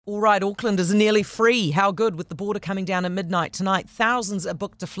All right, Auckland is nearly free. How good, with the border coming down at midnight tonight. Thousands are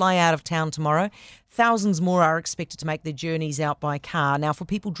booked to fly out of town tomorrow. Thousands more are expected to make their journeys out by car. Now, for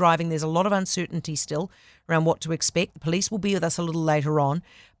people driving, there's a lot of uncertainty still around what to expect. The police will be with us a little later on,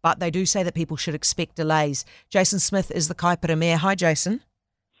 but they do say that people should expect delays. Jason Smith is the Kaipara Mayor. Hi, Jason.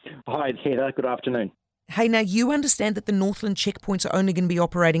 Hi, Heather. Good afternoon. Hey, now you understand that the Northland checkpoints are only going to be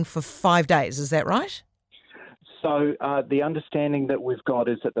operating for 5 days. Is that right? So the understanding that we've got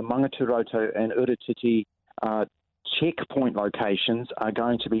is that the Mangaturoto and Urititi checkpoint locations are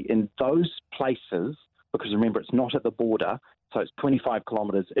going to be in those places, because remember, it's not at the border, so it's 25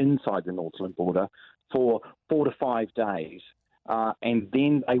 kilometres inside the Northland border, for 4 to 5 days. And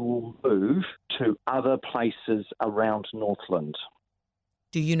then they will move to other places around Northland.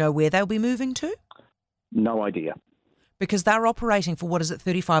 Do you know where they'll be moving to? No idea. Because they're operating for,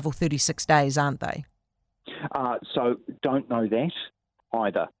 35 or 36 days, aren't they? So don't know that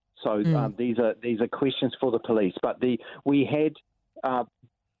either. So these are questions for the police. But we had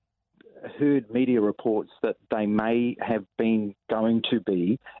heard media reports that they may have been going to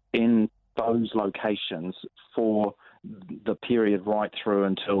be in those locations for the period right through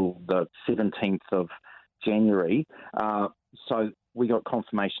until the 17th of January. So we got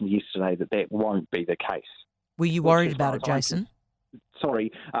confirmation yesterday that that won't be the case. Were you worried about it, Jason?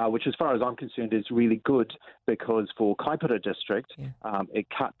 Which as far as I'm concerned is really good, because for Kaipara District, it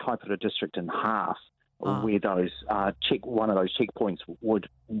cut Kaipara District in half, where those one of those checkpoints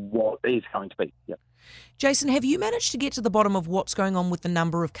what is going to be. Yep. Jason, have you managed to get to the bottom of what's going on with the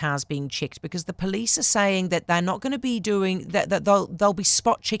number of cars being checked? Because the police are saying that they're not going to be doing that they'll be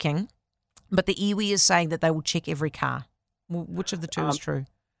spot checking, but the iwi is saying that they will check every car. Which of the two is true?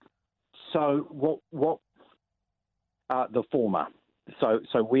 So what the former.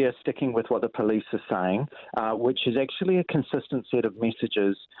 So we are sticking with what the police are saying, which is actually a consistent set of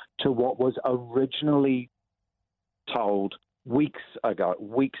messages to what was originally told weeks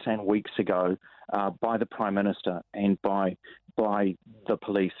and weeks ago, by the Prime Minister and by the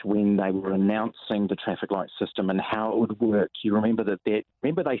police when they were announcing the traffic light system and how it would work. You remember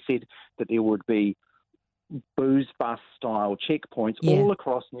remember they said that there would be booze bus style checkpoints all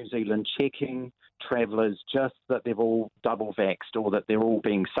across New Zealand, checking travellers just that they've all double vaxxed or that they're all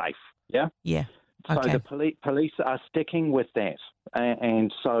being safe. Yeah? Yeah. Okay. So the police are sticking with that.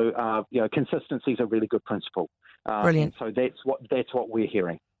 And so, consistency is a really good principle. Brilliant. And so that's what we're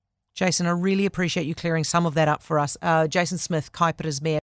hearing. Jason, I really appreciate you clearing some of that up for us. Jason Smith, Kaipara's Mayor.